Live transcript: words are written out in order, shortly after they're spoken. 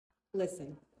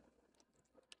Listen,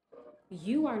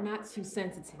 you are not too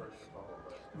sensitive.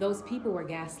 Those people are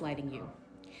gaslighting you.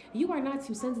 You are not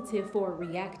too sensitive for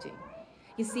reacting.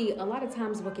 You see, a lot of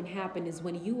times what can happen is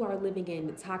when you are living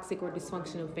in toxic or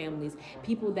dysfunctional families,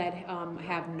 people that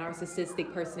have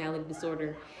narcissistic personality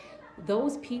disorder,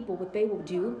 those people, what they will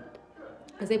do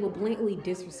is they will blatantly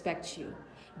disrespect you,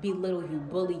 belittle you,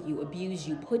 bully you, abuse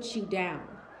you, put you down.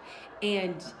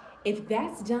 And if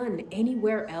that's done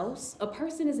anywhere else, a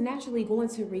person is naturally going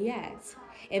to react.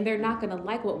 And they're not going to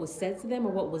like what was said to them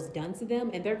or what was done to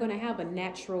them, and they're going to have a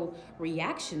natural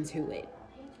reaction to it.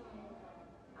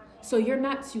 So you're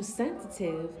not too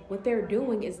sensitive. What they're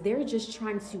doing is they're just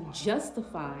trying to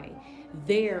justify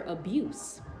their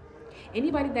abuse.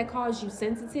 Anybody that calls you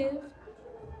sensitive,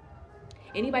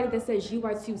 anybody that says you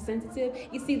are too sensitive,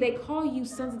 you see, they call you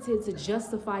sensitive to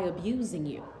justify abusing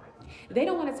you. They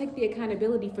don't want to take the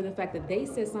accountability for the fact that they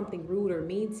said something rude or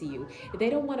mean to you. They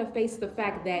don't want to face the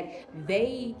fact that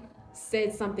they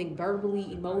said something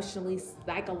verbally, emotionally,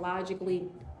 psychologically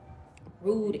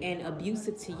rude and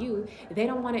abusive to you. They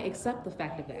don't want to accept the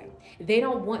fact of that. They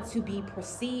don't want to be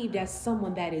perceived as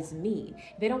someone that is mean.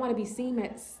 They don't want to be seen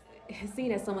as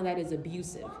someone that is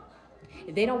abusive.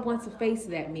 They don't want to face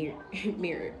that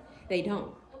mirror. They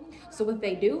don't. So what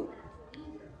they do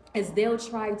is they'll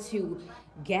try to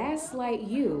gaslight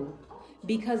you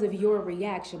because of your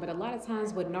reaction. But a lot of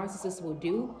times what narcissists will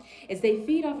do is they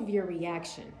feed off of your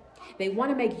reaction. They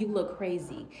want to make you look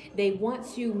crazy. They want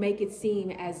to make it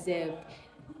seem as if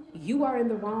you are in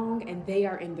the wrong and they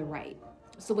are in the right.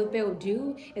 So what they'll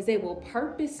do is they will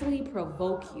purposely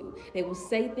provoke you. They will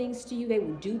say things to you. They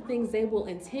will do things. They will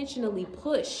intentionally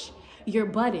push your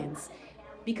buttons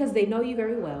because they know you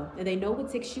very well and they know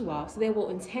what ticks you off. So they will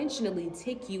intentionally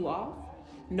tick you off,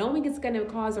 knowing it's going to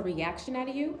cause a reaction out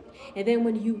of you. And then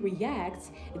when you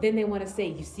react, then they want to say,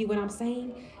 you see what I'm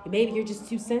saying? Maybe you're just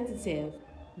too sensitive.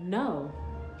 No,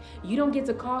 you don't get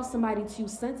to call somebody too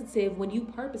sensitive when you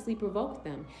purposely provoke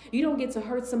them. You don't get to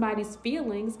hurt somebody's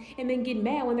feelings and then get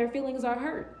mad when their feelings are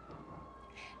hurt.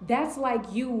 That's like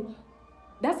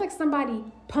somebody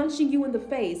punching you in the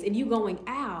face and you going,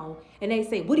 ow. And they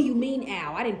say, what do you mean,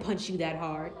 ow? I didn't punch you that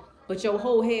hard. But your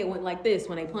whole head went like this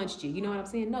when they punched you. You know what I'm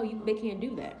saying? No, they can't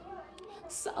do that.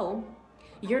 So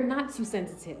you're not too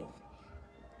sensitive.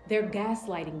 They're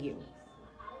gaslighting you.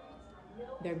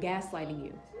 They're gaslighting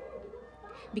you.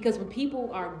 Because when people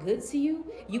are good to you,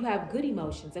 you have good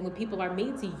emotions. And when people are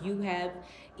mean to you, you have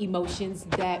emotions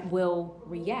that will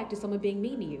react to someone being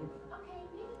mean to you.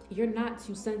 You're not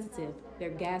too sensitive.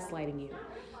 They're gaslighting you.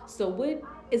 So what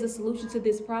is a solution to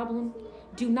this problem?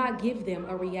 Do not give them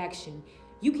a reaction.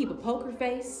 You keep a poker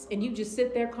face and you just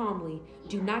sit there calmly.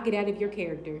 Do not get out of your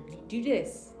character. Do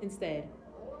this instead.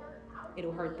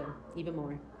 It'll hurt them even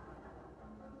more.